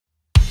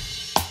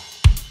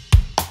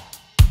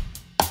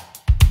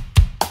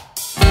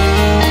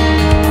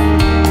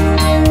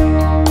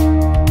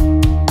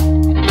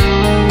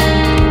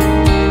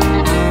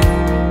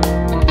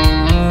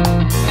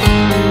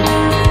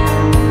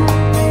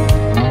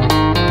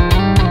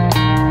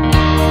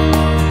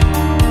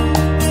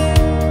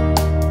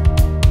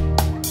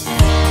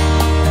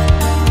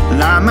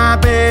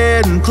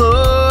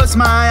lost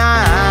my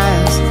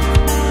eyes.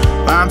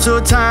 I'm so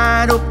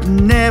tired, hope to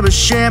never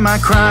share my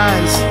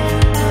cries.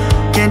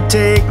 Can't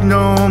take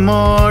no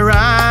more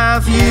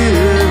of you.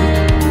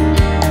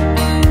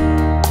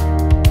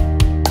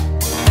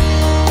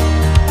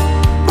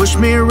 Push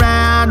me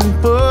around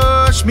and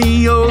push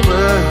me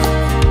over.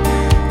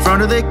 In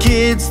front of the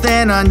kids,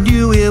 then I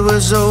knew it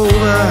was over.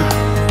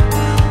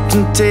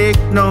 Can't take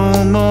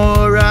no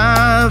more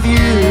of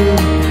you.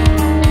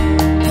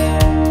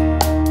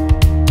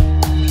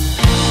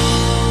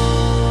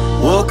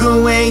 Walk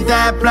away,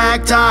 that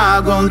black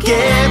dog won't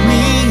get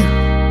me.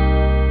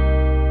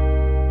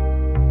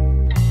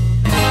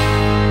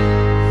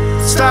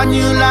 Start a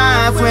new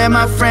life where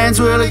my friends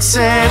will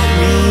accept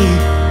me.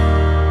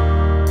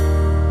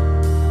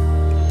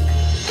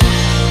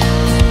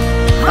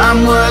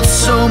 I'm worth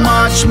so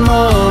much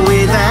more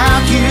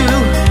without you.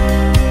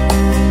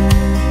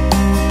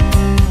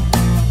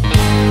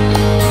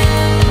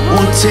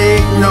 Won't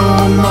take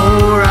no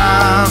more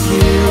of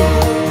you.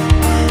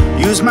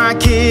 Use my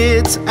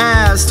kids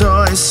as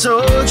toy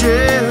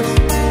soldiers.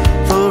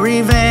 For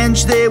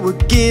revenge they were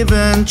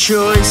given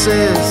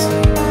choices.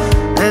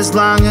 As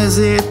long as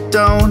it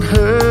don't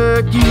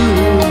hurt you.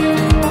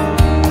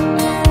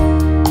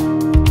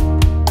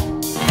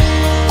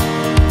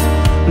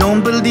 No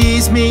one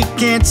believes me,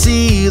 can't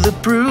see the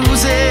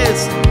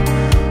bruises.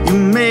 You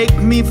make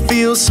me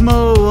feel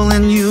small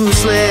and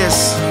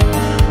useless.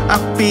 I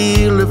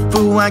feel a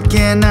fool, I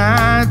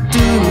cannot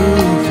do.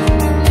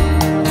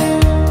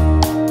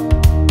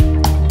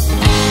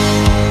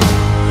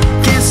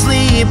 Can't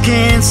sleep,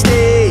 can't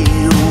stay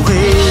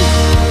awake.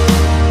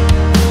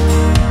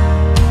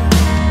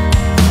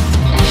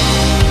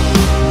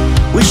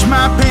 Wish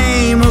my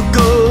pain would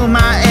go,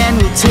 my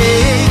end will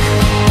take.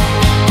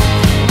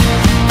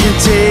 Can't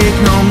take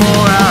no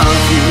more of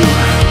you.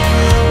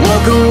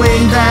 Walk away,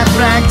 that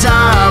black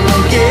dog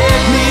won't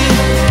get me.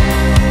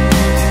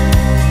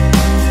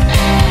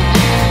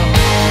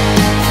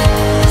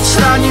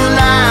 Start a new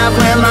life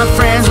where my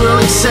friends will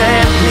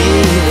accept me.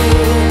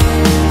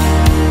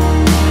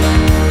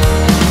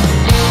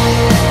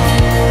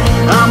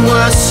 I'm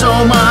worth so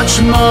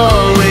much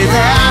more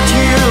without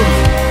you.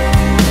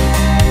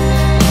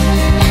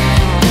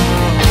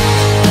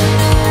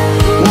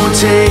 Won't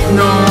take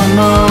no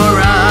more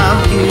of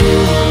you.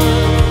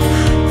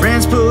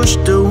 Friends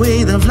pushed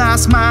away, they've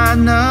lost my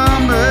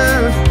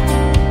number.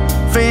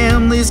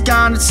 Family's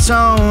gone, it's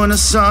torn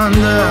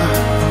asunder.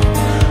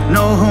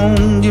 No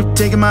home, you've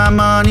taken my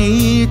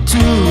money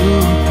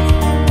too.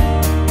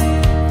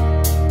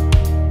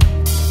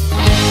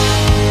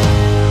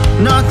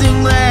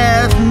 Nothing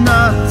left,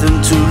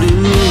 nothing to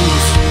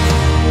lose.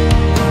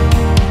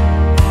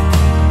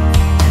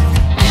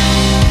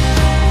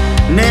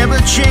 Never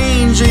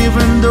change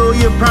even though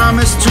you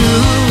promised to.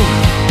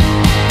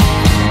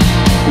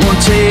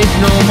 Won't take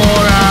no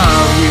more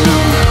of you.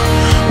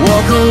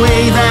 Walk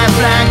away, that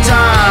black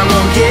dog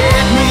won't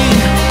get me.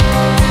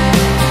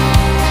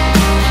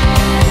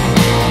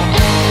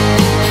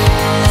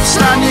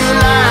 Start a new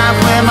life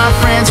where my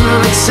friends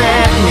will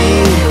accept me.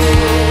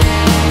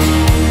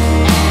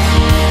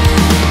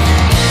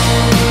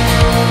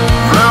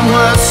 I'm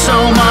worth so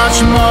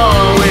much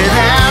more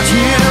without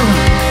you.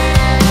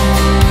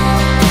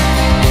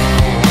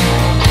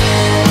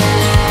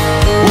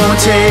 Won't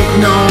take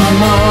no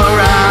more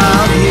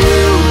of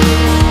you.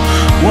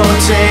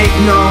 Won't take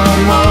no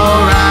more.